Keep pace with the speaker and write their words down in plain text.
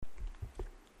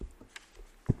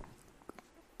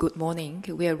Good morning.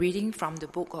 We are reading from the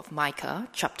book of Micah,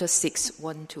 chapter 6,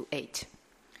 1-8.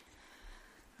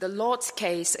 The Lord's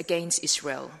case against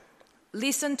Israel.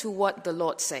 Listen to what the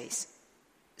Lord says.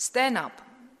 Stand up,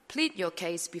 plead your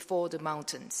case before the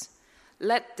mountains.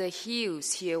 Let the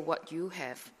hills hear what you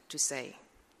have to say.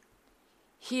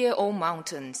 Hear, O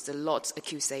mountains, the Lord's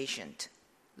accusation.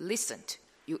 Listen,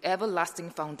 you everlasting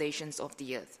foundations of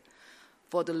the earth.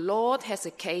 For the Lord has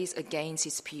a case against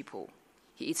his people.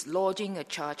 He is lodging a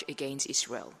charge against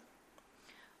Israel.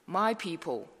 My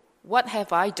people, what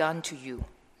have I done to you?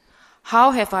 How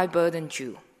have I burdened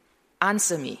you?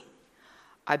 Answer me.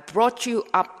 I brought you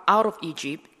up out of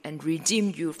Egypt and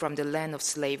redeemed you from the land of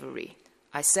slavery.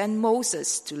 I sent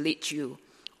Moses to lead you,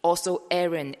 also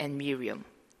Aaron and Miriam.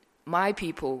 My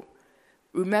people,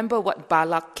 remember what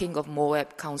Balak, king of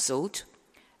Moab, counseled,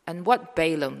 and what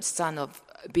Balaam, son of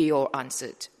Beor,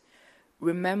 answered.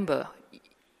 Remember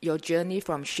your journey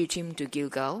from Shittim to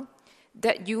Gilgal,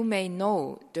 that you may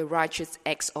know the righteous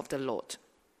acts of the Lord.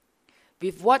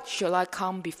 With what shall I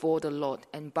come before the Lord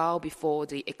and bow before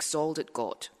the exalted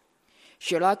God?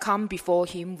 Shall I come before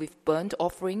him with burnt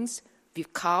offerings,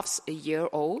 with calves a year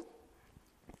old?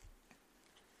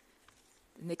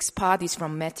 The next part is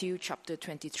from Matthew chapter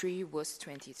 23, verse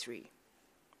 23.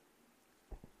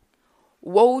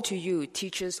 Woe to you,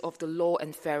 teachers of the law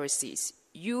and Pharisees,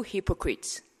 you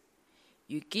hypocrites!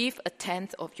 You give a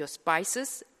tenth of your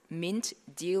spices, mint,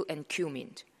 dill, and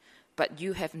cumin, but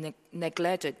you have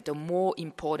neglected the more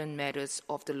important matters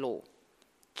of the law,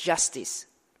 justice,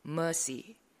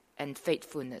 mercy, and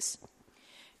faithfulness.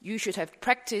 You should have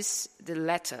practiced the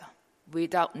latter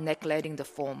without neglecting the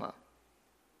former.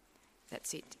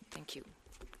 That's it. Thank you.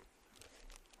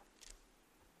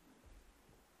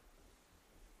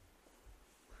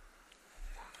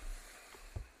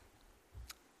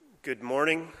 Good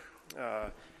morning.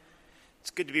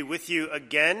 It's good to be with you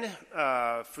again.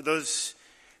 For those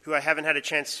who I haven't had a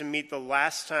chance to meet the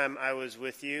last time I was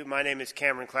with you, my name is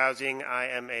Cameron Clousing. I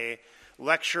am a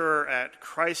lecturer at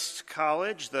Christ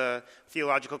College, the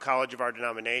theological college of our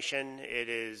denomination. It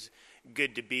is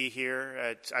good to be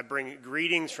here. I bring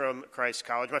greetings from Christ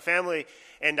College. My family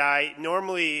and I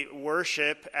normally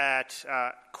worship at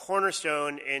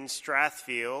Cornerstone in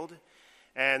Strathfield,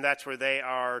 and that's where they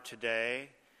are today.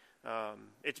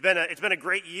 It's been a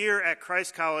great year at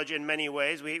Christ College in many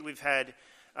ways. We've had,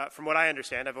 from what I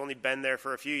understand, I've only been there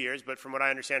for a few years, but from what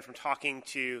I understand from talking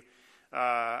to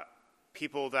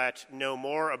people that know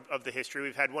more of the history,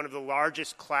 we've had one of the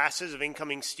largest classes of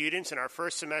incoming students in our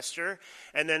first semester,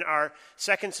 and then our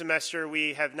second semester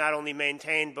we have not only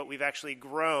maintained, but we've actually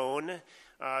grown.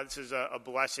 This is a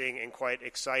blessing and quite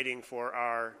exciting for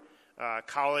our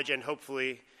college, and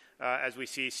hopefully as we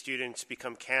see students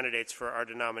become candidates for our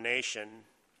denomination.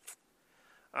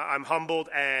 I'm humbled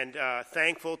and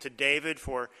thankful to David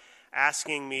for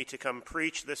asking me to come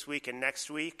preach this week and next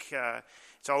week.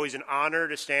 It's always an honor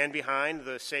to stand behind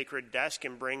the sacred desk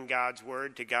and bring God's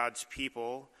word to God's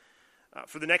people.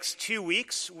 For the next 2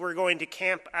 weeks, we're going to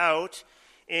camp out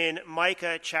in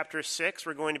Micah chapter 6.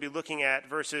 We're going to be looking at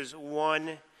verses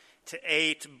 1 to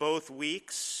 8 both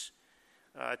weeks.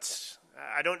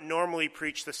 I don't normally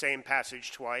preach the same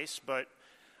passage twice, but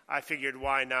I figured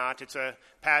why not?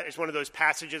 It's one of those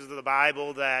passages of the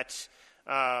Bible that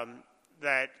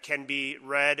can be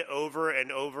read over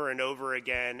and over and over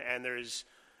again, and there's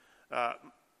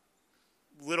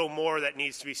little more that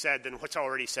needs to be said than what's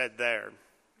already said there.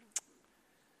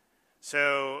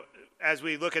 So as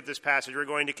we look at this passage, we're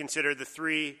going to consider the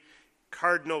three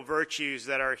cardinal virtues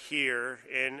that are here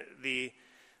in the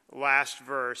last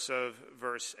verse of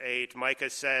verse 8. Micah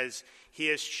says, "He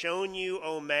has shown you,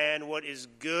 O man, what is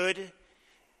good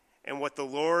and what the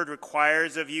Lord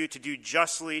requires of you, to do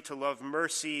justly, to love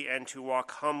mercy, and to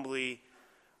walk humbly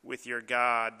with your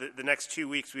God." The next 2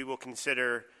 weeks we will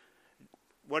consider,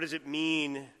 what does it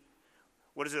mean,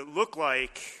 what does it look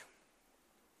like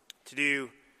to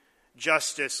do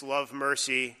justice, love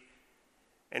mercy,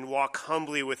 and walk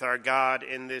humbly with our God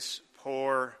in this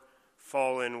poor,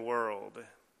 fallen world.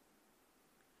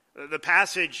 The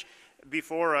passage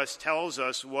before us tells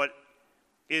us what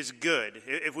is good.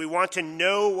 If we want to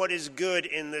know what is good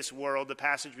in this world, the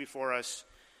passage before us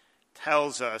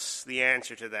tells us the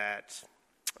answer to that.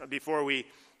 Before we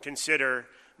consider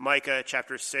Micah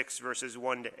chapter 6, verses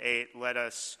 1 to 8, let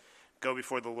us go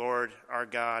before the Lord our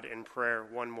God in prayer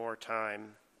one more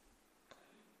time.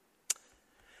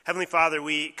 Heavenly Father,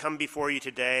 we come before you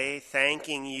today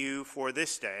thanking you for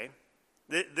this day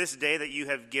that you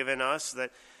have given us,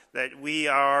 that we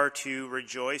are to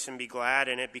rejoice and be glad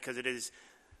in it because it is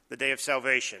the day of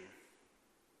salvation.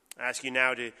 I ask you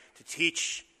now to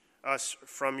teach us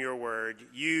from your word.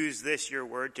 Use this, your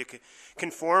word, to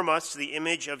conform us to the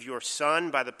image of your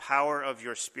Son by the power of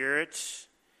your Spirit.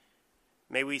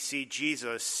 May we see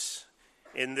Jesus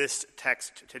in this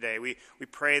text today. We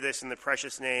pray this in the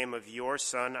precious name of your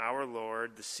Son, our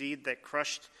Lord, the seed that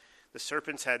crushed the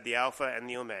serpent's head, the Alpha and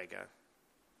the Omega.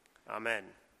 Amen.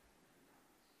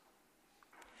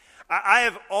 I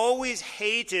have always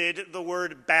hated the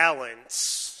word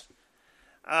balance.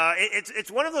 It's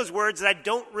one of those words that I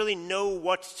don't really know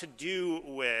what to do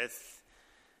with.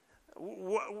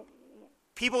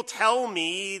 People tell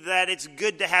me that it's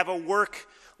good to have a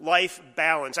work-life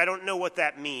balance. I don't know what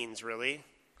that means, really.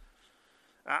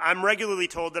 I'm regularly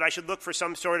told that I should look for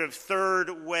some sort of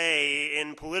third way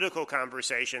in political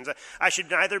conversations. I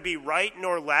should neither be right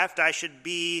nor left. I should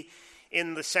be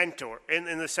in the center.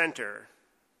 In the center.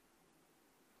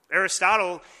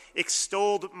 Aristotle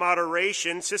extolled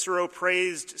moderation. Cicero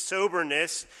praised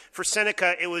soberness. For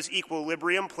Seneca, it was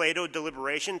equilibrium. Plato,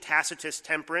 deliberation. Tacitus,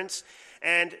 temperance.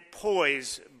 And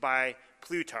poise by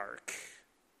Plutarch.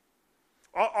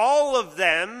 All of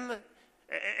them,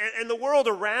 and the world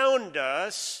around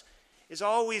us, is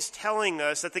always telling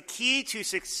us that the key to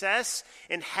success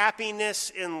and happiness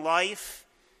in life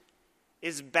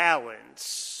is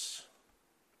balance.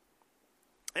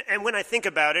 And when I think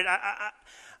about it,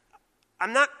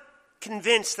 I'm not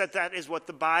convinced that that is what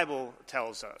the Bible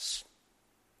tells us.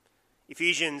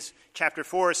 Ephesians chapter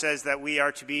 4 says that we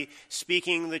are to be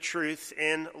speaking the truth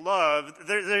in love.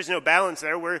 There's no balance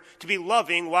there. We're to be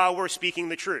loving while we're speaking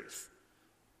the truth.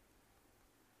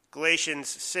 Galatians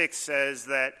 6 says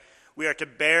that we are to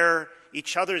bear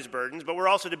each other's burdens, but we're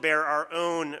also to bear our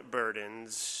own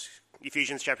burdens.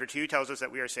 Ephesians chapter 2 tells us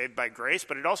that we are saved by grace,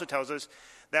 but it also tells us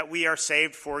that we are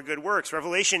saved for good works.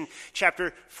 Revelation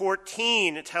chapter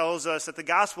 14 tells us that the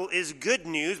gospel is good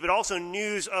news, but also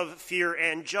news of fear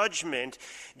and judgment.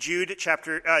 Jude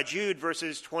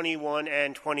verses 21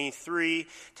 and 23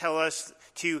 tell us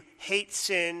to hate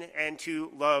sin and to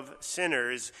love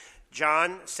sinners.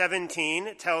 John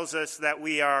 17 tells us that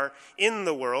we are in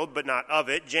the world, but not of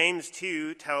it. James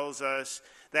 2 tells us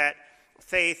that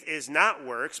faith is not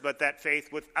works, but that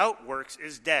faith without works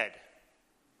is dead.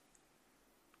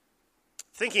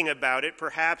 Thinking about it,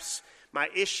 perhaps my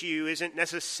issue isn't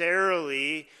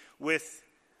necessarily with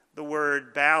the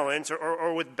word balance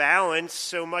or with balance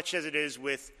so much as it is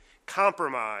with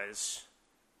compromise.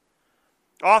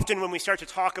 Often when we start to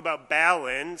talk about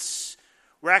balance,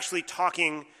 we're actually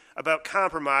talking about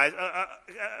compromise,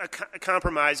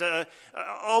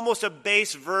 almost a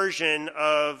base version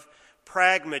of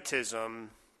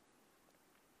pragmatism.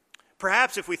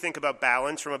 Perhaps if we think about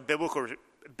balance from a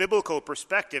biblical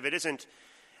perspective, it isn't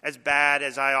as bad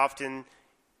as I often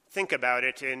think about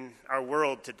it in our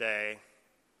world today.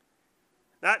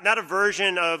 Not a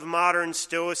version of modern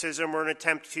stoicism or an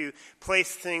attempt to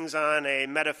place things on a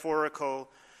metaphorical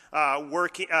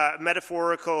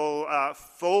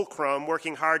fulcrum,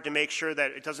 working hard to make sure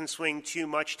that it doesn't swing too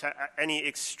much to any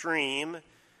extreme.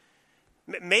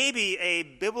 Maybe a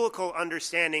biblical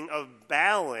understanding of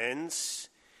balance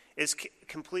is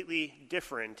completely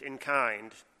different in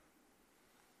kind.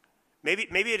 Maybe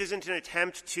it isn't an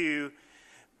attempt to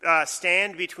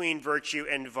stand between virtue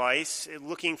and vice,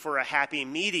 looking for a happy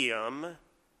medium.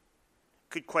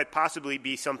 Could quite possibly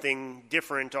be something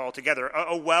different altogether.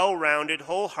 A well-rounded,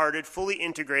 wholehearted, fully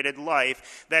integrated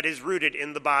life that is rooted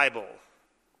in the Bible.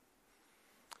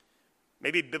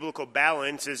 Maybe biblical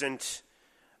balance isn't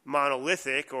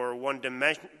monolithic or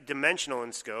one-dimensional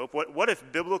in scope. What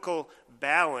if biblical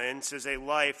balance is a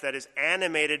life that is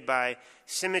animated by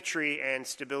symmetry and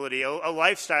stability, a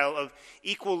lifestyle of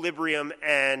equilibrium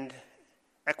and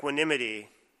equanimity?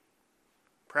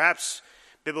 Perhaps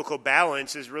biblical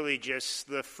balance is really just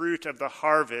the fruit of the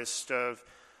harvest of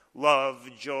love,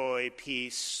 joy,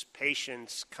 peace,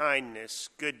 patience, kindness,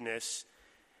 goodness,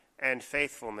 and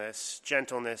faithfulness,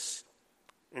 gentleness,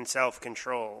 and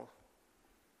self-control.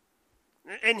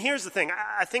 And here's the thing,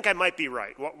 I think I might be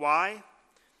right. Why?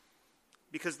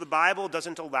 Because the Bible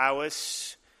doesn't allow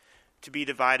us to be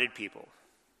divided people.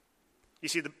 You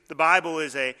see, the Bible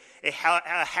is a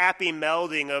happy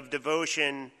melding of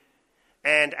devotion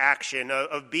and action,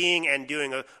 of being and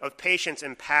doing, of patience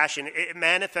and passion. It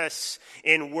manifests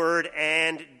in word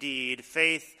and deed,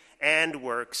 faith and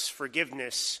works,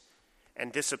 forgiveness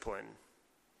and discipline.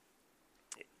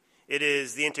 It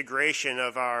is the integration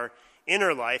of our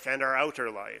inner life and our outer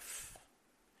life.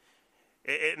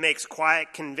 It makes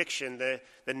quiet conviction the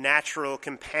natural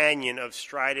companion of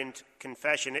strident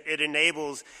confession. It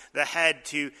enables the head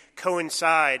to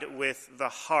coincide with the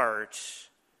heart.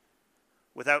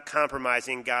 Without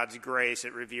compromising God's grace,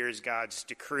 it reveres God's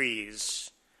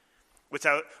decrees.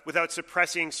 Without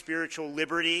suppressing spiritual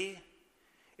liberty,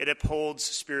 it upholds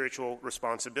spiritual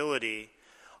responsibility.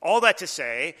 All that to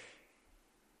say,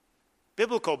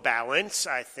 biblical balance,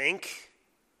 I think,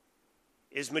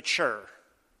 is mature.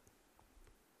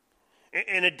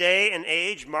 In a day and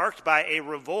age marked by a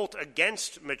revolt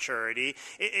against maturity,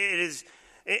 it is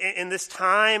in this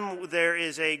time there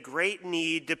is a great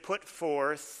need to put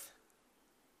forth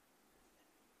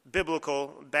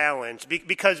biblical balance,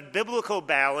 because biblical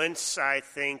balance, I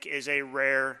think, is a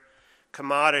rare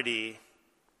commodity.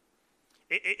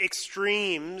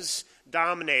 Extremes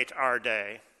dominate our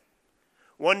day.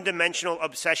 One-dimensional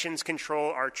obsessions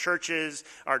control our churches,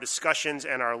 our discussions,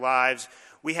 and our lives.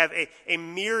 We have a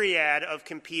myriad of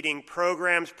competing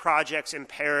programs, projects, and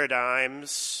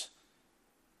paradigms.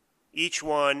 Each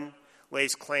one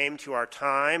lays claim to our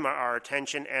time, our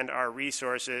attention, and our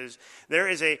resources. There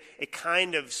is a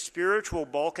kind of spiritual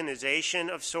balkanization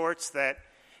of sorts that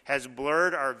has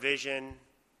blurred our vision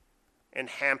and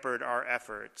hampered our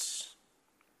efforts.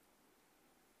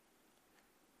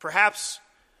 Perhaps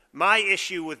my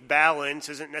issue with balance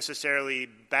isn't necessarily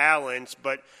balance,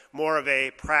 but more of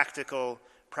a practical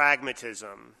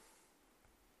pragmatism.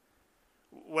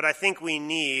 What I think we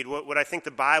need, what I think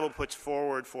the Bible puts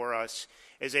forward for us,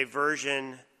 is a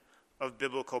version of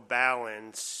biblical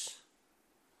balance.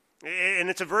 And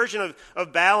it's a version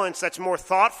of balance that's more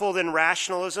thoughtful than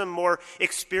rationalism, more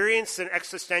experienced than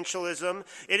existentialism.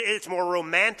 It's more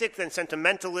romantic than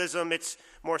sentimentalism. It's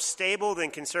more stable than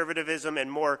conservatism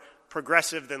and more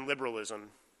progressive than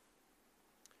liberalism.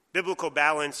 Biblical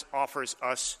balance offers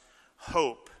us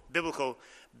hope. Biblical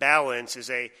balance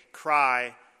is a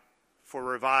cry for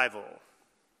revival.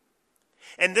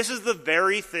 And this is the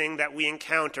very thing that we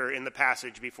encounter in the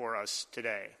passage before us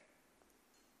today.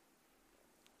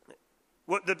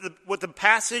 What the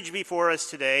passage before us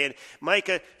today in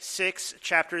Micah 6,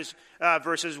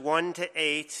 verses 1 to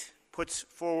 8, puts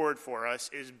forward for us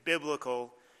is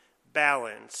biblical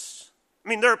balance. I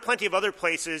mean, there are plenty of other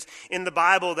places in the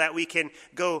Bible that we can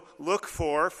go look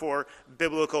for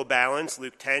biblical balance.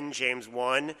 Luke 10, James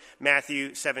 1,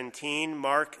 Matthew 17,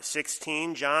 Mark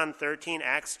 16, John 13,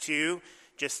 Acts 2,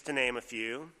 just to name a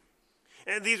few.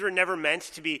 And these were never meant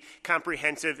to be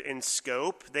comprehensive in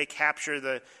scope. They capture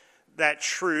that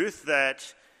truth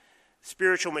that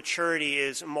spiritual maturity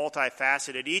is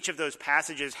multifaceted. Each of those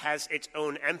passages has its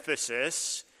own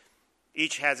emphasis.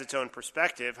 Each has its own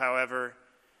perspective. However,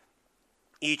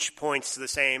 each points to the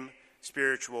same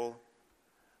spiritual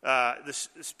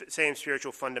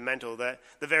fundamental, that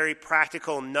the very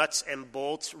practical nuts and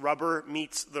bolts, rubber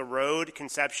meets the road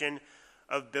conception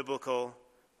of biblical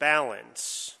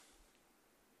balance.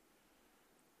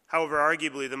 However,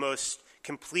 arguably the most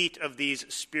complete of these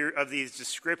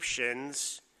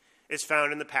descriptions is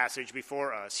found in the passage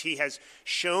before us. He has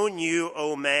shown you,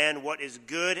 O man, what is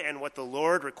good and what the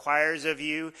Lord requires of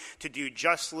you, to do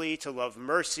justly, to love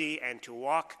mercy, and to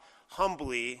walk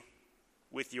humbly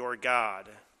with your God.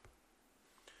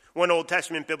 One Old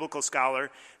Testament biblical scholar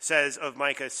says of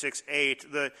Micah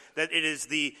 6:8 that it is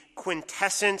the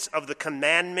quintessence of the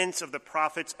commandments of the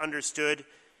prophets understood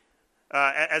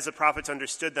as the prophets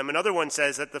understood them. Another one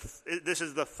says that this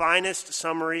is the finest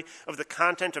summary of the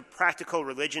content of practical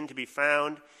religion to be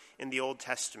found in the Old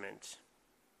Testament.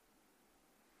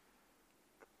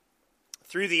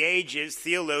 Through the ages,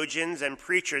 theologians and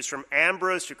preachers from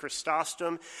Ambrose to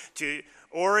Chrysostom to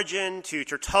Origen to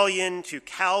Tertullian to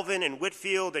Calvin and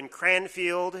Whitefield and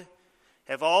Cranfield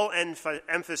have all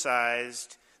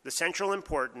emphasized the central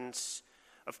importance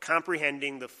of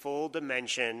comprehending the full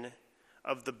dimension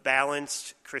of the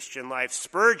balanced Christian life.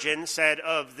 Spurgeon said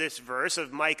of this verse,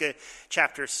 of Micah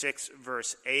chapter 6,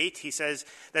 verse 8, he says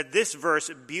that this verse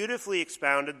beautifully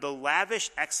expounded the lavish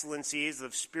excellencies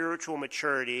of spiritual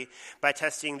maturity by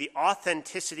testing the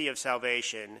authenticity of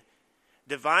salvation,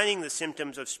 divining the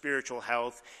symptoms of spiritual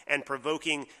health, and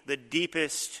provoking the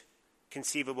deepest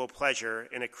conceivable pleasure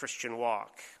in a Christian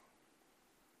walk.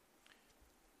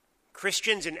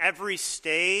 Christians in every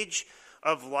stage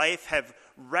of life have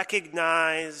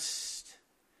recognized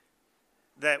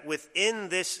that within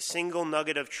this single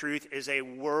nugget of truth is a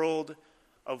world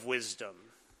of wisdom.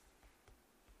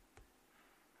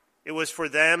 It was for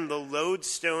them the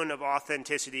lodestone of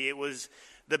authenticity. It was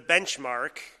the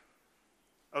benchmark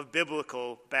of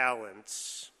biblical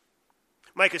balance.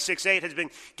 Micah 6:8 has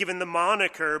been given the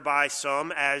moniker by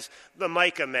some as the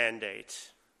Micah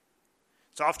Mandate.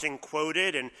 It's often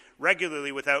quoted and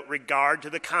regularly without regard to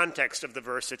the context of the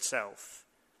verse itself.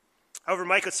 However,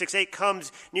 Micah 6:8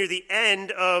 comes near the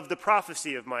end of the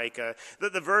prophecy of Micah.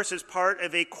 The verse is part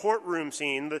of a courtroom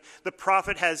scene. The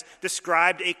prophet has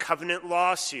described a covenant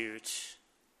lawsuit.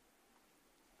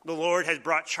 The Lord has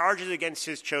brought charges against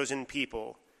his chosen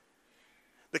people.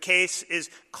 The case is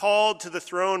called to the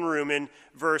throne room in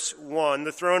verse 1.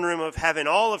 The throne room of heaven,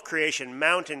 all of creation,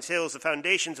 mountains, hills, the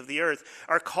foundations of the earth,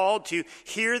 are called to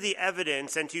hear the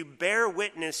evidence and to bear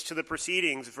witness to the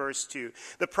proceedings, verse 2.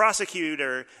 The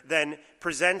prosecutor then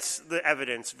presents the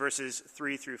evidence, verses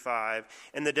 3 through 5,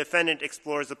 and the defendant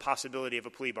explores the possibility of a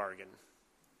plea bargain,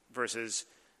 verses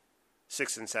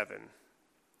 6 and 7.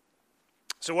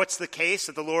 So what's the case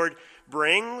that the Lord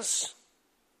brings?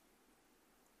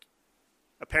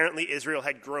 Apparently, Israel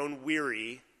had grown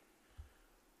weary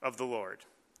of the Lord.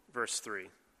 Verse 3.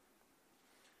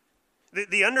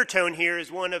 The undertone here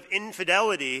is one of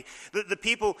infidelity. The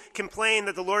people complain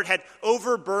that the Lord had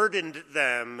overburdened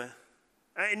them.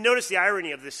 And notice the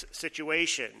irony of this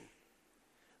situation.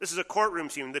 This is a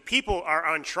courtroom scene. The people are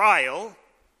on trial,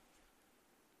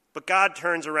 but God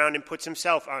turns around and puts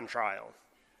himself on trial.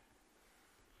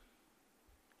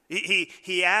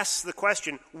 He asks the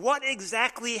question, what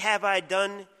exactly have I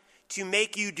done to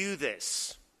make you do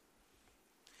this?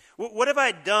 What have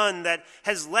I done that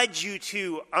has led you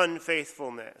to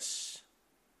unfaithfulness?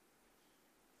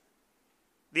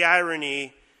 The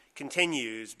irony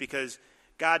continues because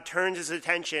God turns his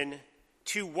attention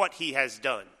to what he has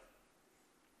done.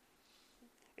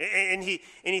 And he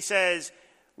says,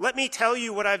 let me tell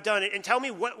you what I've done, and tell me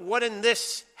what in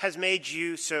this has made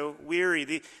you so weary.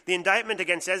 The indictment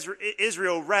against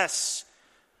Israel rests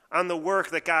on the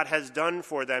work that God has done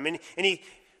for them. And he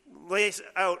lays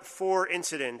out 4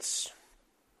 incidents.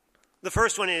 The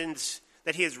first one is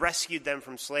that he has rescued them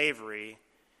from slavery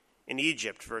in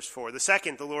Egypt, verse 4. The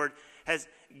second, the Lord says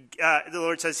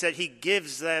that he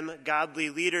gives them godly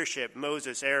leadership,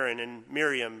 Moses, Aaron, and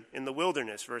Miriam in the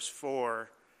wilderness, verse 4.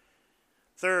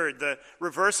 Third, the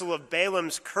reversal of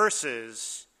Balaam's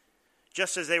curses,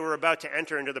 just as they were about to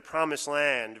enter into the promised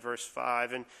land, verse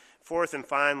 5. And fourth and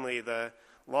finally, the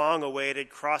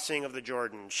long-awaited crossing of the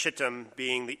Jordan, Shittim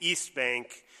being the east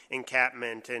bank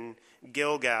encampment, and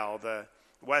Gilgal, the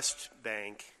west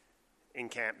bank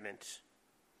encampment,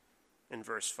 in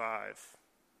verse 5.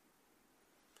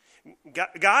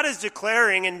 God is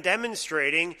declaring and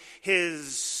demonstrating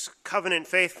his covenant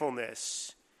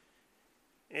faithfulness.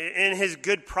 In his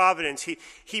good providence,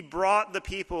 he brought the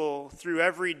people through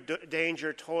every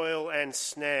danger, toil, and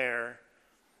snare.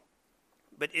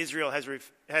 But Israel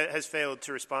has failed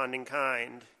to respond in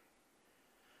kind.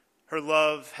 Her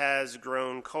love has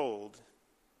grown cold.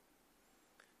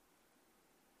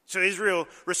 So Israel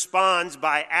responds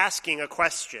by asking a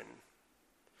question.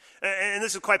 And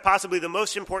this is quite possibly the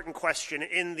most important question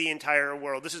in the entire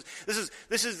world. This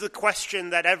is the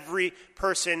question that every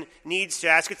person needs to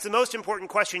ask. It's the most important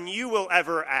question you will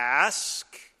ever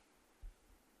ask.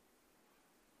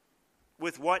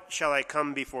 With what shall I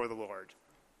come before the Lord?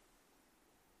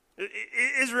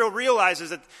 Israel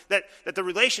realizes that the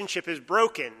relationship is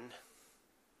broken.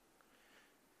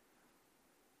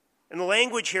 And the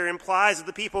language here implies that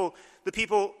the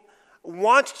people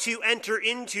want to enter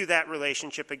into that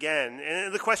relationship again.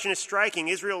 And the question is striking.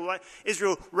 Israel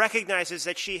recognizes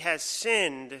that she has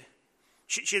sinned.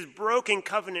 She has broken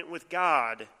covenant with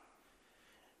God.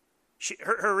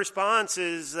 Her response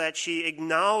is that she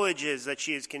acknowledges that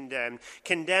she is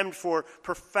condemned for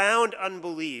profound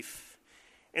unbelief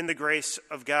in the grace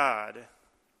of God,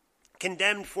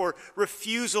 condemned for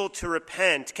refusal to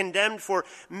repent, condemned for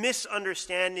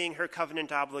misunderstanding her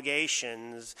covenant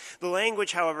obligations. The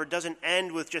language, however, doesn't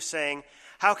end with just saying,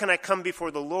 how can I come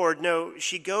before the Lord? No,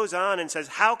 she goes on and says,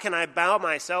 how can I bow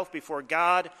myself before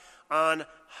God on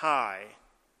high?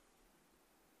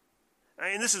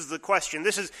 And this is the question.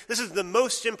 This is the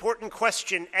most important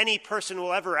question any person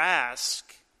will ever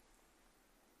ask.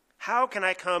 How can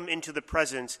I come into the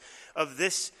presence of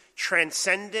this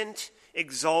transcendent,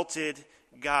 exalted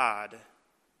God?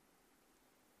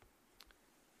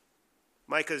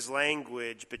 Micah's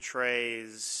language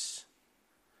betrays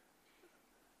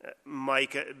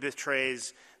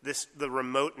the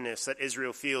remoteness that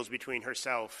Israel feels between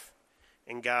herself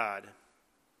and God.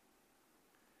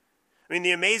 I mean,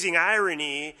 the amazing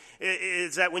irony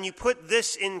is that when you put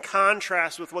this in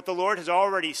contrast with what the Lord has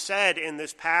already said in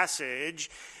this passage,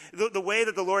 the way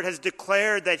that the Lord has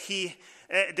declared that he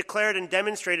declared and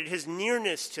demonstrated his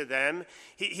nearness to them,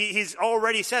 he's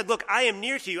already said, look, I am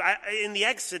near to you in the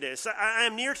Exodus. I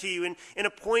am near to you in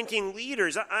appointing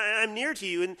leaders. I'm near to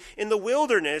you in the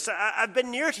wilderness. I've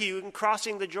been near to you in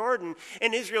crossing the Jordan.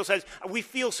 And Israel says, we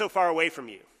feel so far away from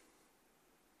you.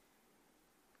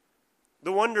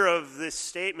 The wonder of this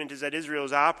statement is that Israel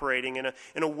is operating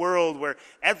in a world where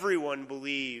everyone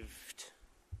believed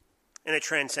and a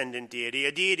transcendent deity,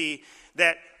 a deity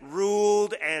that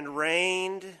ruled and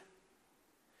reigned.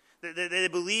 They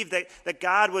believed that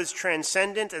God was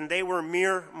transcendent and they were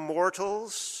mere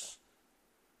mortals.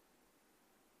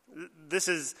 This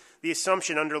is the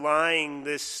assumption underlying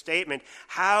this statement.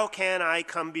 How can I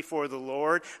come before the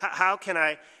Lord? How can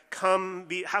I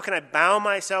bow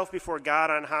myself before God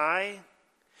on high?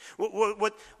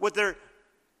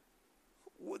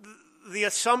 The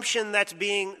assumption that's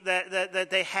being that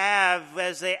they have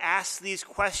as they ask these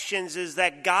questions is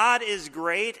that God is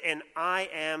great and I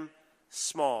am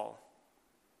small.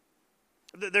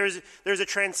 There's a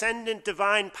transcendent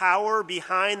divine power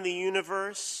behind the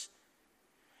universe,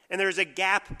 and there's a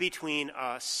gap between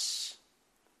us.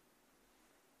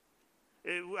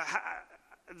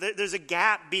 There's a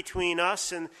gap between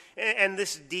us and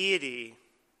this deity.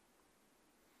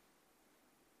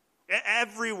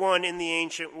 Everyone in the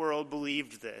ancient world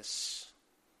believed this.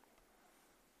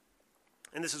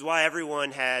 And this is why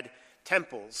everyone had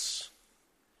temples.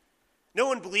 No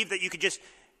one believed that you could just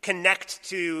connect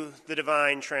to the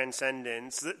divine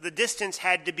transcendence. The distance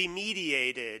had to be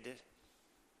mediated.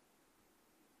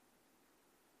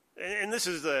 And this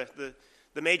is the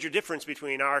major difference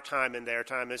between our time and their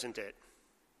time, isn't it?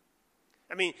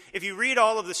 I mean, if you read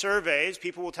all of the surveys,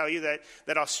 people will tell you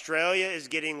that Australia is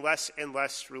getting less and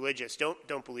less religious.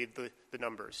 Don't believe the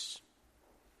numbers.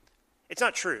 It's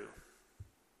not true.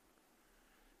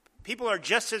 People are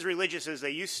just as religious as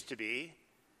they used to be.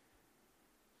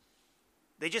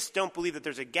 They just don't believe that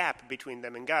there's a gap between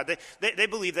them and God. They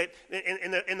believe that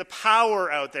in the power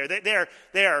out there,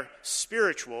 they are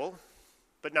spiritual,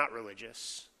 but not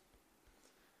religious.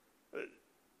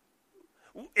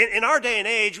 In our day and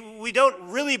age, we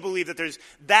don't really believe that there's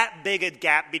that big a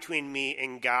gap between me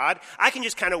and God. I can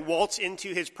just kind of waltz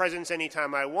into his presence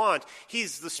anytime I want.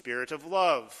 He's the Spirit of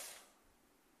love.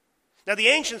 Now, the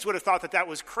ancients would have thought that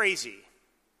was crazy.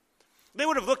 They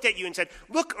would have looked at you and said,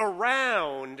 look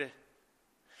around.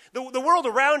 The world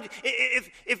around,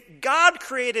 if God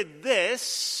created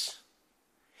this,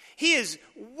 he is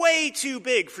way too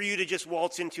big for you to just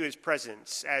waltz into his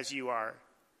presence as you are.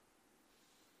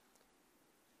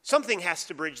 Something has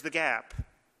to bridge the gap.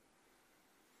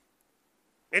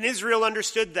 And Israel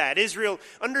understood that. Israel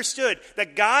understood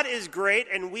that God is great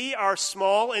and we are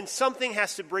small and something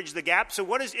has to bridge the gap. So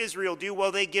what does Israel do?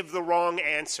 Well, they give the wrong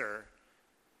answer.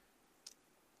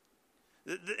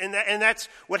 And that's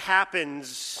what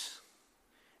happens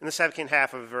in the second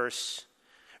half of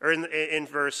in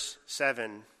verse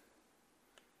 7.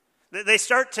 They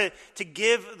start to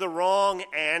give the wrong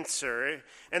answer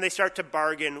and they start to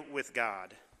bargain with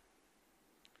God.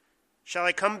 Shall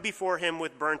I come before him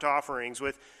with burnt offerings,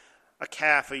 with a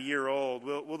calf a year old?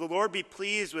 Will the Lord be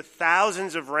pleased with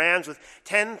thousands of rams, with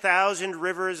 10,000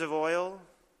 rivers of oil?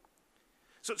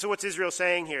 So what's Israel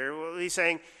saying here? Well,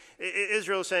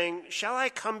 Israel is saying, shall I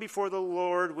come before the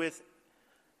Lord with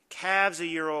calves a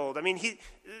year old? I mean,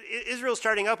 Israel's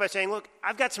starting out by saying, look,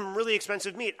 I've got some really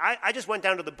expensive meat. I just went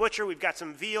down to the butcher. We've got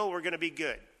some veal. We're going to be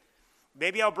good.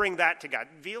 Maybe I'll bring that to God.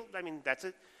 Veal, I mean, that's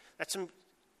some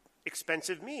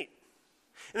expensive meat.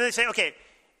 And then they say, okay,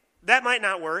 that might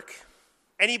not work.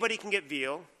 Anybody can get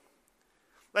veal.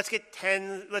 Let's get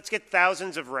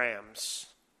thousands of rams.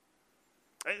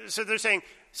 So they're saying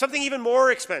something even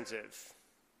more expensive.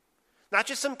 Not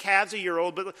just some calves a year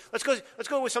old, but let's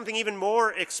go with something even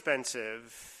more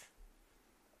expensive.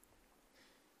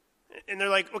 And they're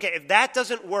like, okay, if that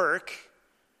doesn't work,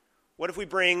 what if we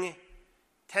bring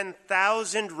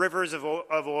 10,000 rivers of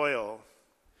oil?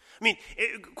 I mean,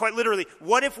 quite literally,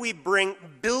 what if we bring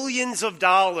billions of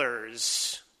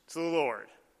dollars to the Lord?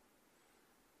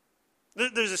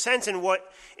 There's a sense in what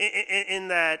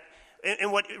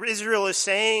Israel is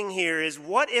saying here is,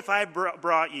 what if I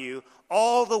brought you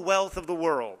all the wealth of the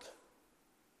world?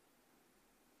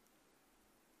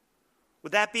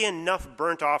 Would that be enough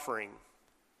burnt offering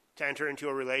to enter into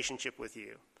a relationship with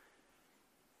you?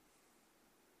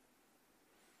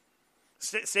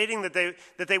 Stating that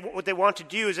what they want to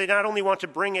do is they not only want to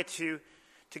bring it to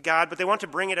God, but they want to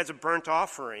bring it as a burnt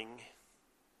offering.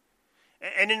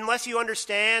 And unless you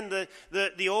understand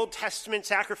the Old Testament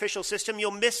sacrificial system, you'll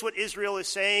miss what Israel is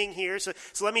saying here. So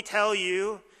let me tell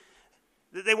you,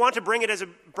 that they want to bring it as a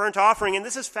burnt offering. And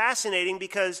this is fascinating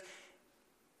because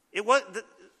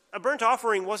a burnt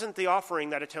offering wasn't the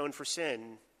offering that atoned for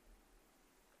sin.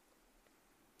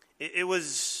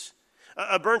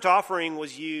 A burnt offering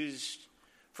was used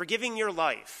for giving your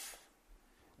life,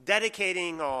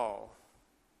 dedicating all.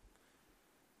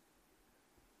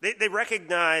 They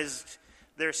recognized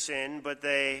their sin, but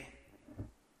they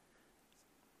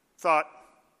thought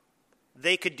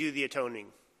they could do the atoning.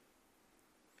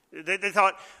 They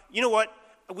thought, you know what?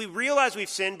 We realize we've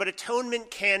sinned, but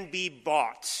atonement can be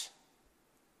bought.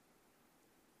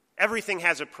 Everything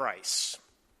has a price.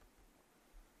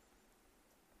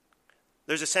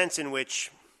 There's a sense in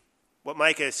which what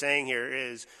Micah is saying here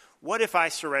is, what if I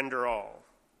surrender all?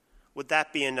 Would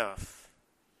that be enough?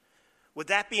 Would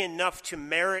that be enough to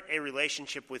merit a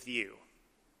relationship with you?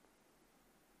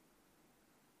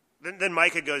 Then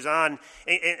Micah goes on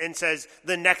and says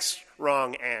the next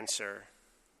wrong answer.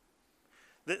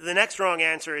 The next wrong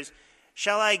answer is,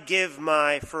 shall I give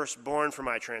my firstborn for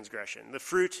my transgression, the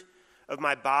fruit of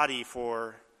my body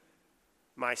for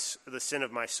the sin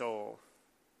of my soul?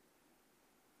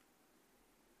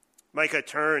 Micah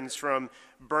turns from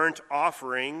burnt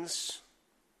offerings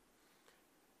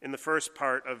in the first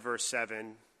part of verse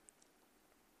 7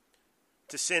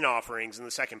 to sin offerings in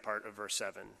the second part of verse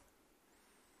 7.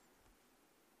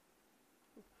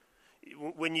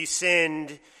 When you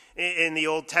sinned in the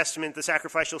Old Testament, the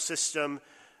sacrificial system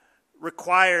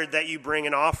required that you bring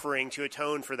an offering to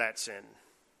atone for that sin.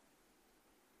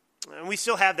 And we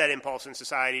still have that impulse in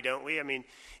society, don't we? I mean,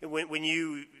 when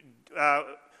you,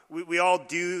 we all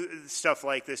do stuff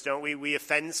like this, don't we? We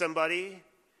offend somebody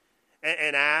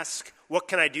and ask, what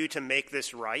can I do to make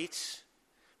this right?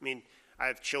 I mean, I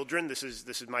have children. This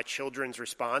is my children's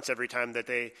response every time that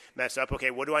they mess up.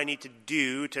 Okay, what do I need to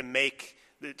do to make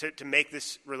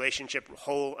this relationship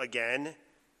whole again?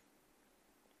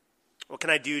 What can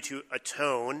I do to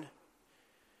atone?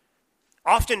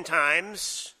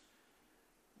 Oftentimes,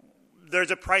 there's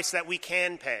a price that we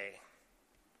can pay.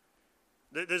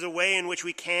 There's a way in which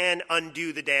we can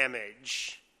undo the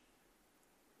damage.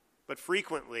 But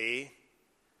frequently,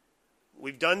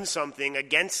 we've done something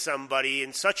against somebody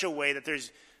in such a way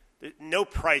that no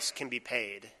price can be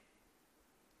paid.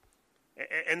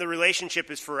 And the relationship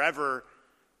is forever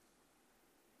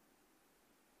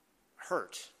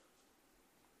hurt.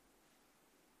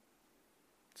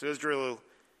 So Israel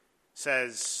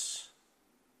says,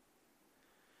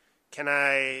 can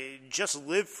I just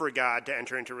live for God to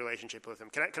enter into a relationship with him?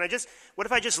 What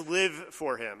if I just live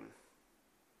for him?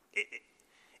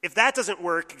 If that doesn't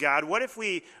work, God, what if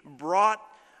we brought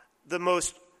the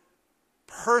most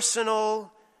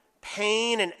personal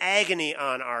pain and agony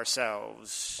on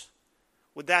ourselves?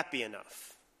 Would that be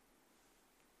enough?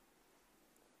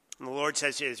 And the Lord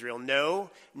says to Israel,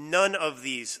 no, none of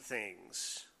these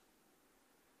things.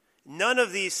 None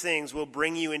of these things will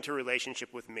bring you into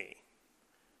relationship with me.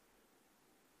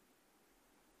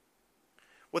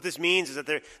 What this means is that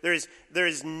there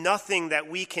is nothing that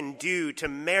we can do to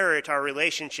merit our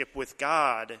relationship with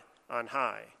God on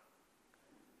high.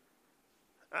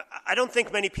 I don't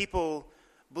think many people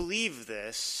believe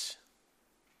this.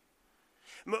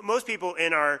 Most people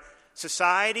in our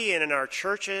society and in our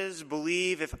churches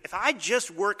believe if I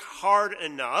just work hard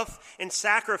enough and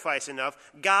sacrifice enough,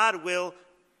 God will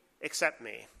accept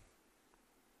me.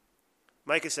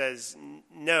 Micah says,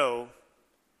 no,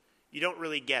 you don't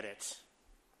really get it.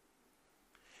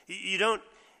 You don't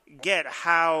get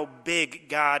how big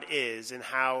God is and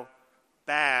how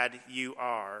bad you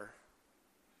are.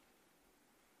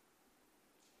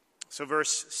 So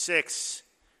verse 6,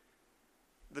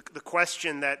 the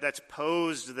question that's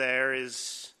posed there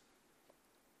is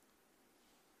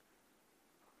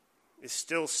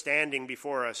still standing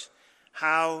before us.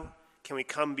 How can we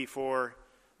come before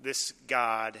this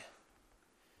God,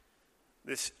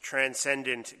 this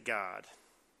transcendent God?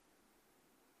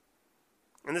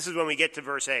 And this is when we get to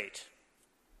verse 8.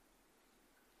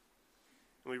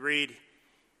 We read,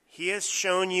 he has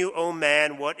shown you, O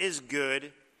man, what is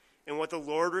good and what the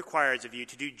Lord requires of you,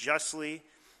 to do justly,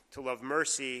 to love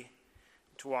mercy,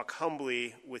 to walk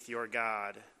humbly with your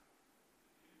God.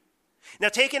 Now,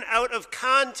 taken out of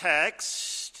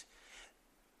context,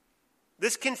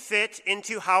 this can fit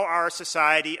into how our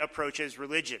society approaches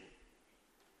religion.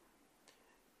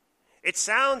 It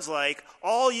sounds like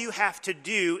all you have to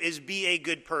do is be a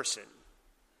good person.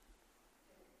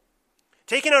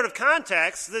 Taken out of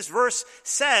context, this verse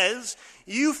says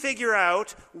you figure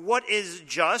out what is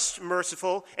just,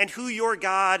 merciful, and who your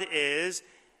God is,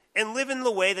 and live in the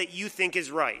way that you think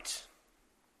is right.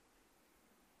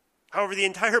 However, the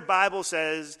entire Bible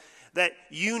says that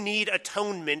you need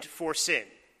atonement for sin.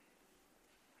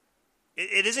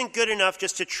 It isn't good enough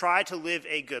just to try to live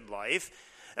a good life.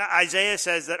 Isaiah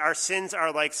says that our sins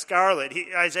are like scarlet.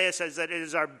 Isaiah says that it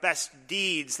is our best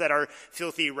deeds that are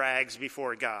filthy rags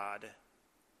before God.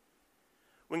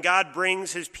 When God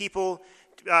brings his people,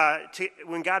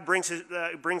 brings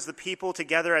the people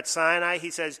together at Sinai,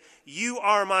 he says, "You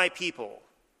are my people,"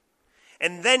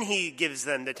 and then he gives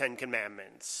them the 10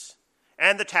 Commandments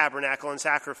and the tabernacle and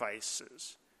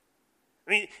sacrifices.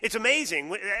 I mean, it's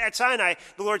amazing. At Sinai,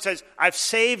 the Lord says, I've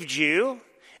saved you.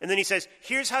 And then he says,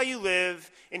 here's how you live,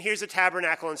 and here's the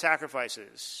tabernacle and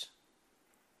sacrifices.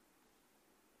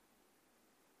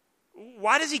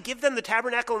 Why does he give them the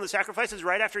tabernacle and the sacrifices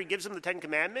right after he gives them the Ten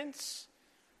Commandments?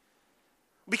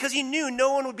 Because he knew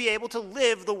no one would be able to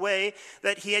live the way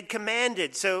that he had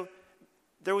commanded. So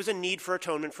there was a need for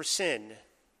atonement for sin.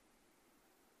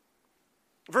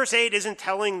 Verse 8 isn't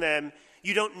telling them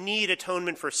you don't need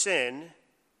atonement for sin.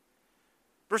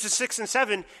 Verses 6 and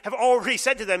 7 have already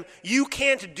said to them, you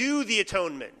can't do the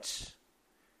atonement.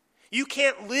 You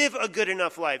can't live a good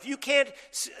enough life. You can't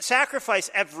sacrifice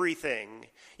everything.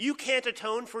 You can't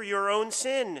atone for your own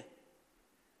sin.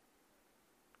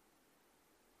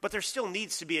 But there still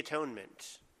needs to be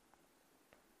atonement.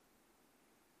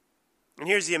 And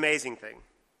here's the amazing thing.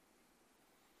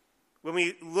 When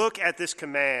we look at this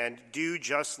command, do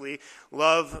justly,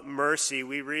 love mercy,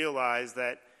 we realize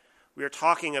that we are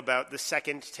talking about the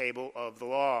second table of the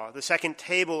law, the second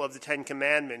table of the Ten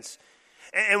Commandments.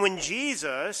 And when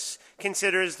Jesus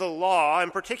considers the law,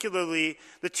 and particularly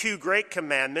the two great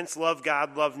commandments, love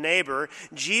God, love neighbor,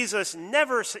 Jesus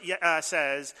never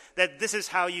says that this is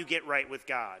how you get right with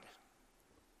God.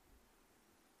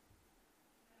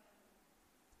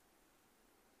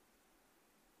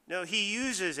 No, he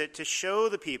uses it to show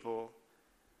the people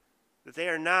that they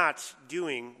are not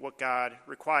doing what God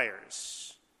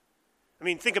requires. I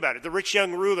mean, think about it. The rich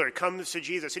young ruler comes to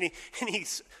Jesus, and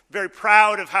he's very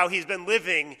proud of how he's been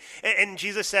living. And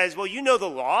Jesus says, well, you know the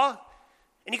law.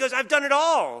 And he goes, I've done it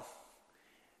all.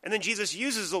 And then Jesus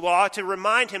uses the law to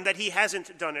remind him that he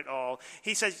hasn't done it all.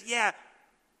 He says, yeah,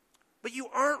 but you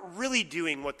aren't really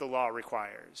doing what the law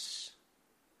requires.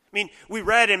 I mean, we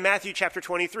read in Matthew chapter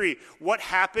 23, what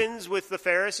happens with the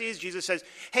Pharisees? Jesus says,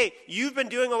 hey, you've been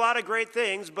doing a lot of great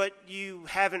things, but you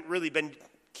haven't really been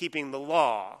keeping the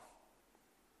law.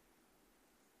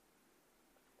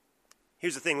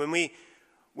 Here's the thing, when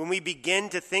we begin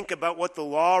to think about what the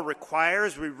law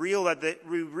requires, we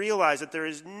realize that there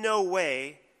is no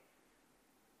way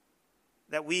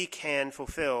that we can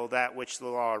fulfill that which the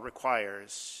law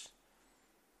requires.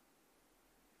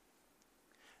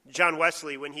 John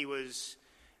Wesley, when he was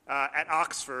at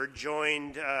Oxford,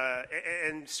 joined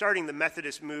and starting the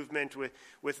Methodist movement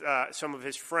with some of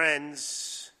his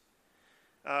friends,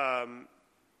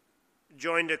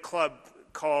 joined a club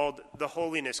called the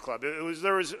Holiness Club.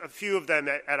 There was a few of them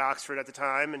at Oxford at the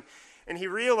time, and he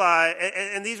realized,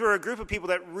 and these were a group of people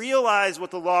that realized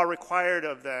what the law required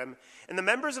of them, and the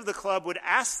members of the club would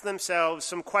ask themselves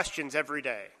some questions every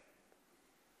day.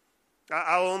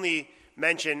 I'll only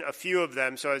mention a few of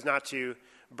them so as not to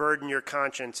burden your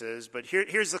consciences, but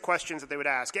here's the questions that they would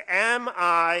ask. Am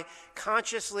I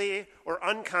consciously or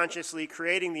unconsciously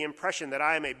creating the impression that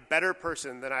I am a better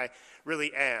person than I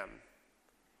really am?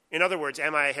 In other words,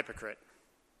 am I a hypocrite?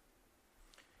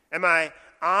 Am I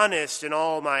honest in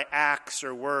all my acts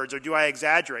or words, or do I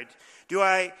exaggerate? Do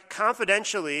I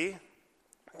confidentially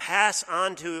pass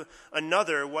on to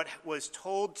another what was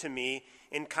told to me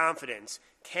in confidence?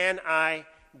 Can I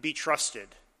be trusted?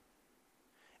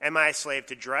 Am I a slave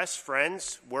to dress,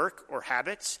 friends, work, or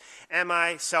habits? Am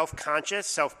I self-conscious,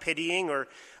 self-pitying, or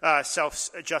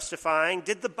self-justifying?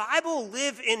 Did the Bible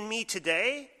live in me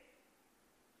today?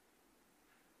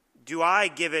 Do I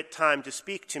give it time to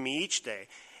speak to me each day?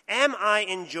 Am I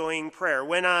enjoying prayer?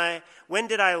 When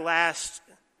did I last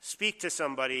speak to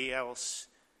somebody else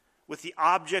with the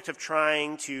object of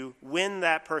trying to win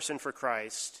that person for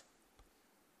Christ?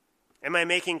 Am I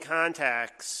making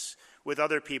contacts with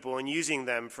other people and using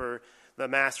them for the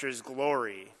Master's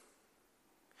glory?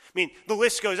 I mean, the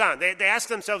list goes on. They ask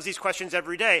themselves these questions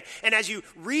every day. And as you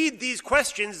read these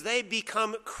questions, they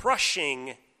become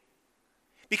crushing.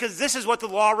 Because this is what the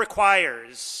law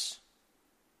requires.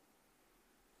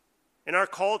 In our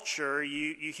culture,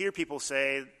 you hear people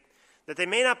say that they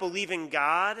may not believe in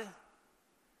God,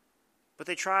 but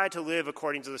they try to live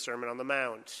according to the Sermon on the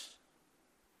Mount.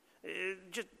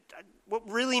 What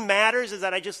really matters is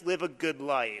that I just live a good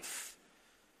life.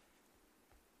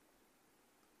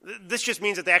 This just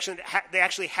means that they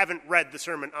actually haven't read the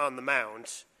Sermon on the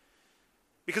Mount.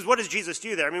 Because what does Jesus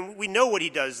do there? I mean, we know what he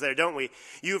does there, don't we?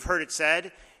 You have heard it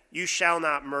said, you shall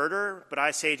not murder, but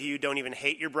I say to you, don't even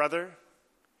hate your brother.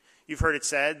 You've heard it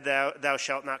said, thou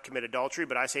shalt not commit adultery,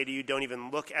 but I say to you, don't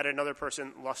even look at another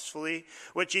person lustfully.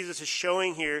 What Jesus is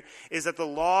showing here is that the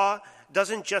law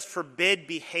doesn't just forbid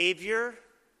behavior,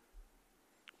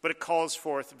 but it calls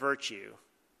forth virtue.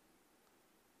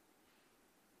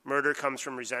 Murder comes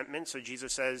from resentment, so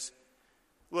Jesus says,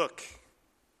 look,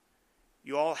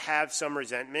 you all have some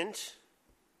resentment.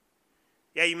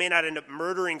 Yeah, you may not end up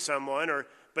murdering someone or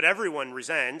but everyone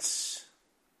resents.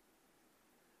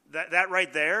 That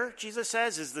right there, Jesus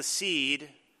says, is the seed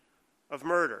of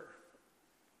murder.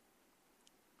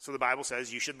 So the Bible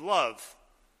says you should love.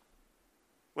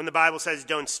 When the Bible says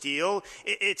don't steal,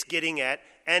 it's getting at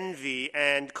envy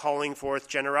and calling forth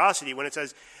generosity. When it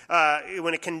says,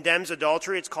 when it condemns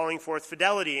adultery, it's calling forth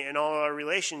fidelity in all our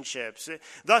relationships.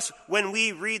 Thus, when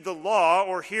we read the law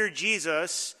or hear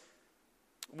Jesus,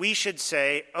 we should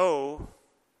say, oh,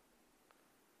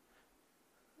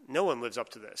 no one lives up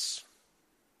to this.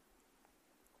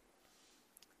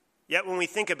 Yet when we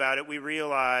think about it, we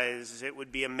realize it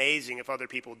would be amazing if other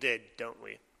people did, don't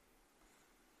we?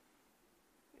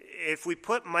 If we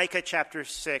put Micah chapter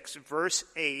 6, verse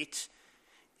 8,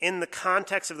 in the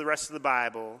context of the rest of the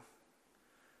Bible,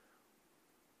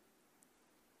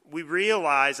 we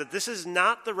realize that this is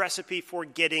not the recipe for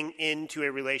getting into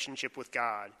a relationship with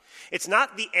God. It's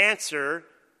not the answer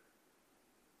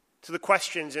to the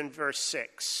questions in verse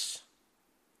 6.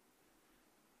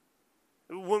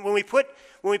 When we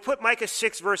put Micah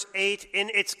 6, verse 8 in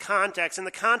its context, in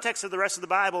the context of the rest of the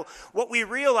Bible, what we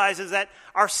realize is that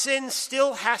our sin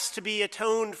still has to be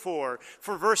atoned for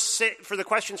the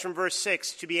questions from verse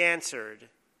 6 to be answered.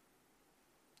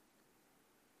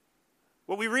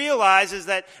 What we realize is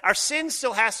that our sin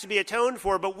still has to be atoned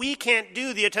for, but we can't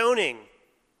do the atoning.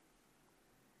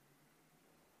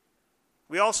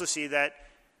 We also see that,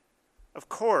 of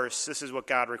course, this is what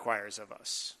God requires of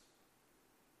us.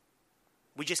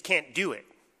 We just can't do it.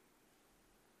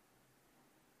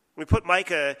 When we put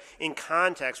Micah in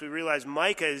context, we realize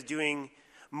Micah is doing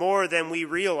more than we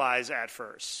realize at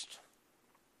first.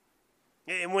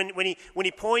 And when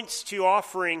he points to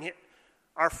offering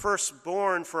our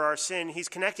firstborn for our sin, he's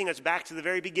connecting us back to the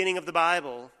very beginning of the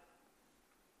Bible,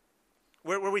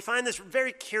 where we find this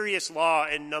very curious law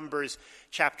in Numbers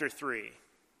chapter 3.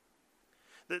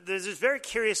 There's this very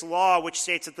curious law which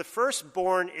states that the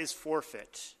firstborn is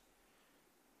forfeit.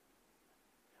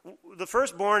 The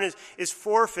firstborn is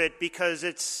forfeit because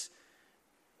it's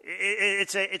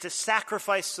a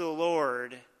sacrifice to the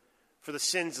Lord for the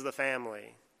sins of the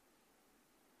family.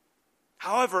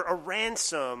 However, a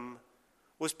ransom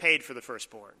was paid for the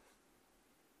firstborn.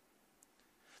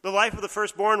 The life of the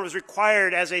firstborn was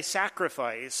required as a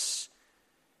sacrifice.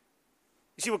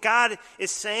 You see, what God is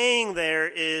saying there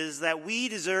is that we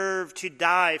deserve to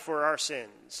die for our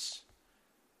sins.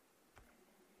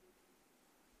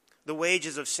 The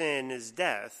wages of sin is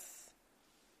death.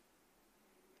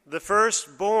 The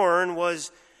firstborn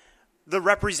was the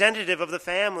representative of the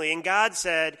family, and God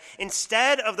said,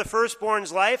 instead of the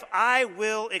firstborn's life, I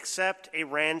will accept a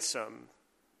ransom.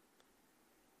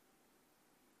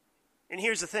 And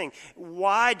here's the thing.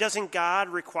 Why doesn't God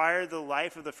require the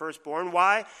life of the firstborn?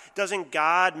 Why doesn't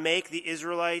God make the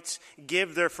Israelites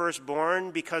give their firstborn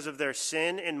because of their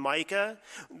sin in Micah?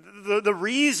 The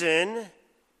reason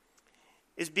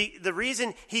the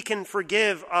reason he can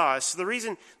forgive us, the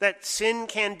reason that sin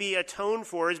can be atoned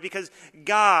for is because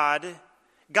God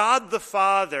the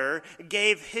Father,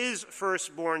 gave his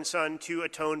firstborn son to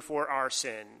atone for our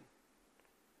sin.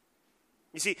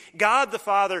 You see, God the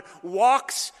Father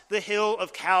walks the hill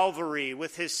of Calvary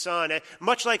with his son,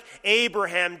 much like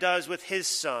Abraham does with his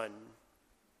son.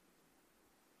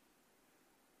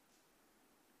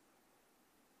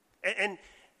 And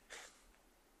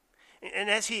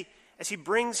as he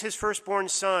brings his firstborn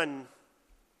son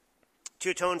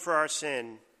to atone for our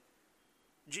sin,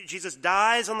 Jesus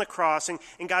dies on the cross, and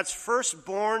God's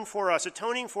firstborn for us,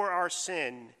 atoning for our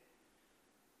sin.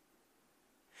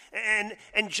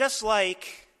 And just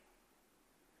like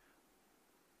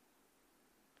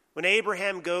when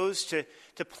Abraham goes to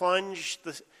plunge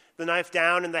the knife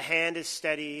down and the hand is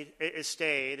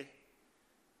stayed,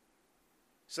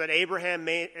 so that Abraham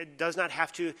does not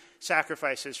have to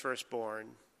sacrifice his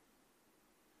firstborn.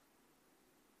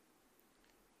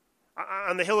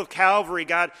 On the hill of Calvary,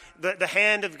 God, the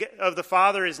hand of the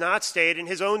Father is not stayed, and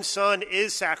his own Son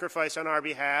is sacrificed on our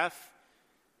behalf.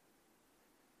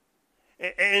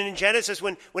 And in Genesis,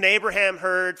 when Abraham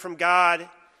heard from God,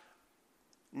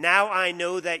 "Now I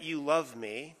know that you love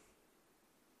me,"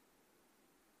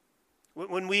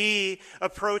 when we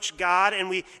approach God and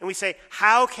we say,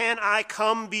 "How can I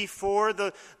come before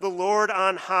the Lord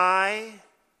on high?"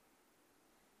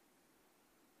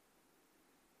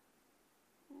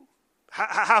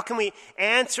 How can we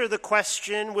answer the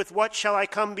question with "What shall I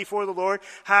come before the Lord?"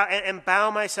 and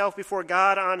bow myself before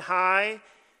God on high?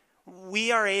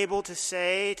 We are able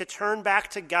to turn back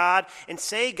to God and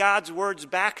say God's words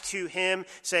back to him.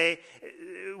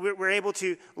 We're able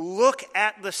to look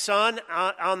at the Son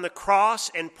on the cross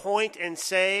and point and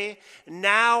say,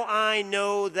 "Now I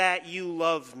know that you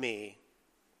love me."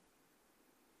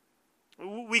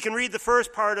 We can read the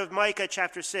first part of Micah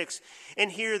chapter 6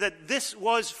 and hear that this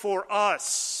was for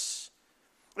us,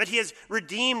 that he has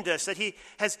redeemed us, that he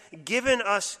has given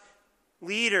us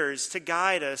leaders to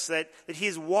guide us, that he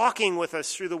is walking with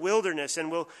us through the wilderness and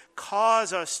will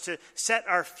cause us to set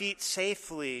our feet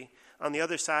safely on the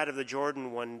other side of the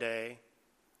Jordan one day.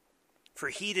 For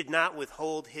he did not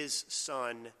withhold his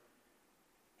son,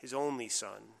 his only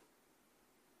son.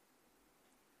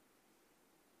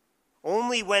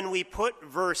 Only when we put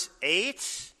verse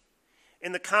 8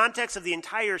 in the context of the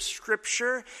entire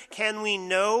Scripture can we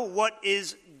know what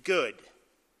is good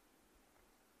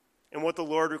and what the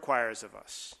Lord requires of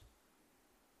us.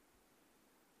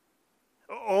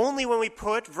 Only when we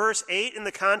put verse 8 in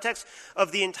the context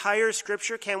of the entire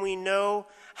Scripture can we know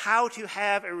how to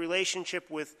have a relationship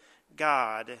with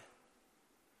God.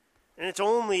 And it's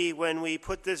only when we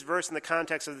put this verse in the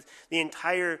context of the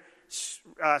entire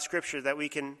Scripture that we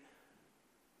can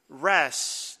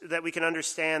rest, that we can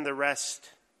understand the rest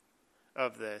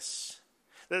of this.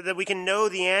 That we can know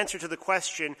the answer to the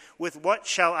question, with what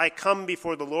shall I come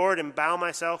before the Lord and bow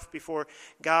myself before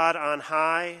God on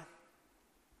high?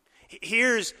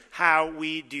 Here's how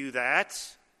we do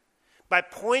that. By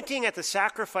pointing at the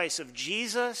sacrifice of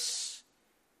Jesus.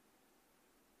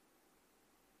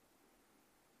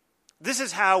 This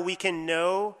is how we can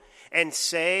know and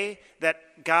say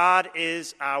that God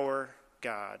is our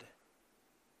God.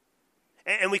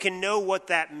 And we can know what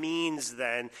that means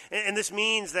then. And this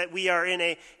means that we are in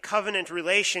a covenant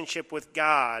relationship with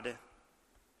God.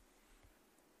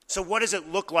 So what does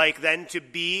it look like then to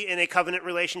be in a covenant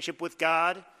relationship with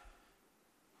God?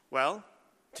 Well,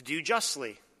 to do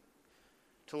justly,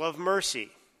 to love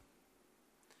mercy.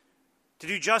 To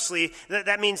do justly,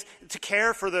 that means to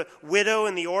care for the widow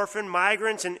and the orphan,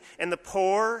 migrants and the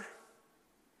poor.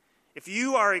 If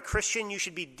you are a Christian, you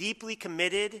should be deeply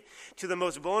committed to the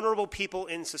most vulnerable people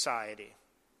in society.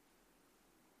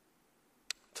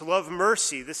 To love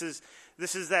mercy, this is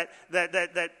that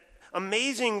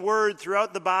amazing word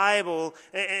throughout the Bible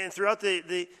and throughout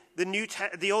the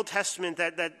Old Testament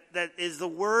that is the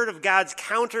word of God's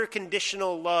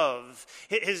counter-conditional love,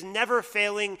 his never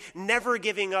failing, never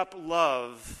giving up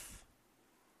love.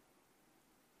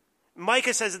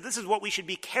 Micah says that this is what we should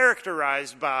be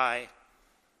characterized by.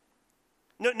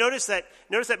 Notice that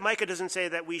Micah doesn't say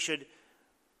that we should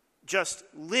just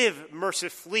live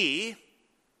mercifully.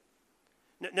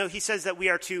 No, he says that we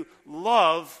are to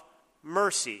love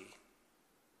mercy.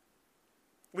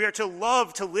 We are to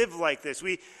love to live like this.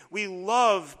 We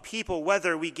love people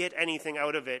whether we get anything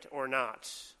out of it or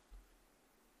not.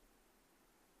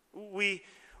 We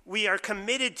are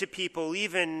committed to people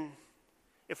even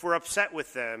if we're upset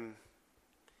with them,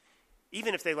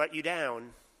 even if they let you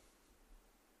down.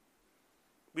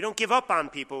 We don't give up on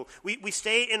people. We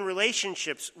stay in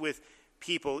relationships with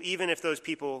people, even if those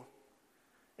people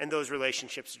and those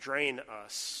relationships drain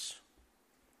us.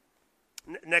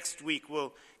 Next week,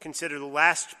 we'll consider the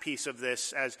last piece of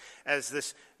this as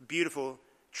this beautiful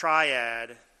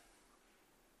triad.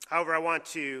 However, I want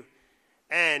to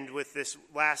end with this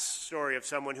last story of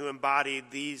someone who embodied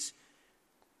these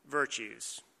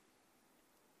virtues.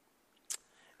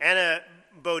 Anna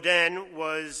Boden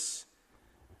was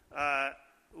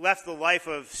left the life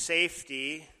of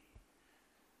safety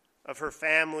of her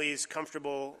family's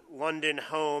comfortable London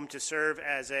home to serve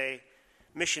as a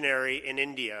missionary in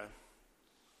India.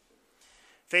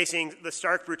 Facing the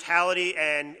stark brutality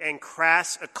and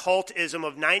crass occultism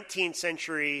of 19th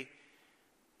century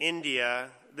India,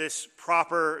 this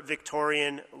proper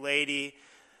Victorian lady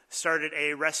started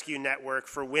a rescue network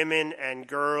for women and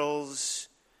girls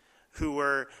who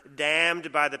were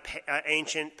damned by the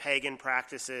ancient pagan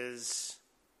practices.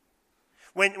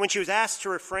 When she was asked to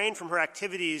refrain from her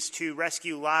activities to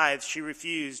rescue lives, she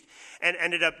refused and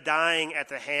ended up dying at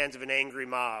the hands of an angry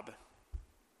mob.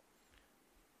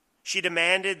 She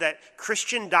demanded that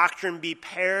Christian doctrine be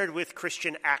paired with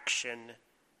Christian action.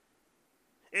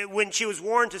 When she was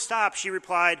warned to stop, she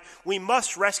replied, "We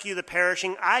must rescue the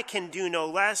perishing. I can do no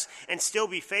less and still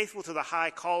be faithful to the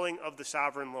high calling of the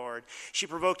sovereign Lord." She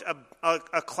provoked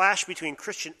a clash between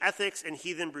Christian ethics and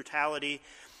heathen brutality.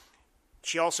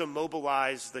 She also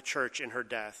mobilized the church in her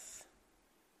death,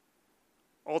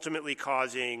 ultimately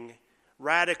causing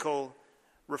radical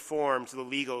reform to the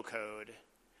legal code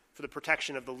for the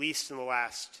protection of the least and the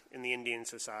last in the Indian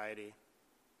society.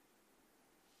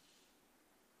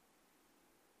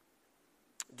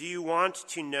 Do you want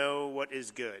to know what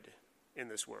is good in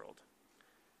this world?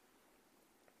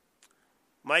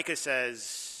 Micah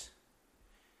says,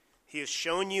 "He has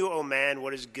shown you, O man,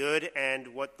 what is good and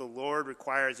what the Lord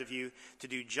requires of you, to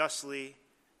do justly,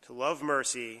 to love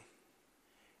mercy,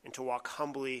 and to walk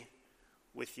humbly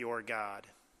with your God.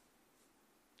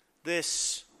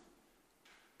 This,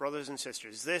 brothers and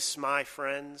sisters, this, my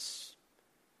friends,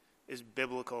 is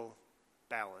biblical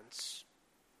balance.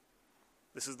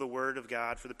 This is the word of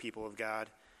God for the people of God.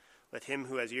 Let him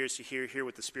who has ears to hear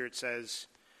what the Spirit says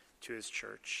to his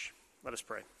church. Let us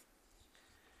pray.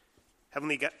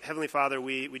 Heavenly Father,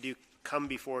 we do come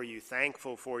before you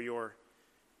thankful for your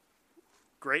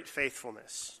great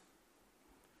faithfulness.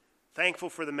 Thankful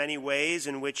for the many ways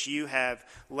in which you have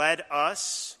led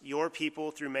us, your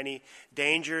people, through many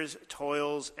dangers,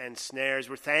 toils, and snares.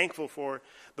 We're thankful for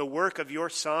the work of your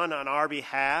Son on our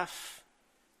behalf,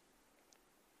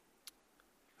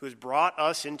 who has brought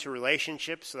us into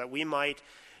relationship so that we might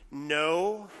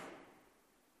know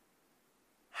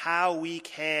how we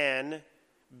can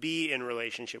be in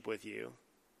relationship with you.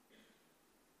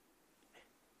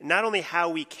 Not only how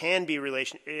we can be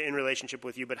in relationship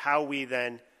with you, but how we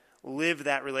then live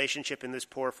that relationship in this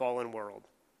poor fallen world.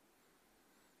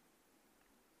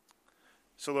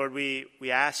 So Lord, we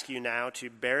ask you now to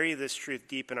bury this truth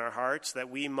deep in our hearts, that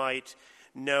we might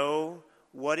know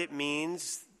what it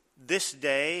means this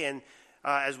day and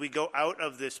as we go out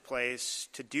of this place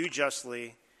to do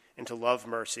justly and to love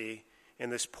mercy in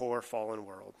this poor fallen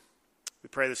world. We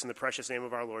pray this in the precious name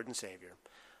of our Lord and Savior.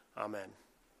 Amen.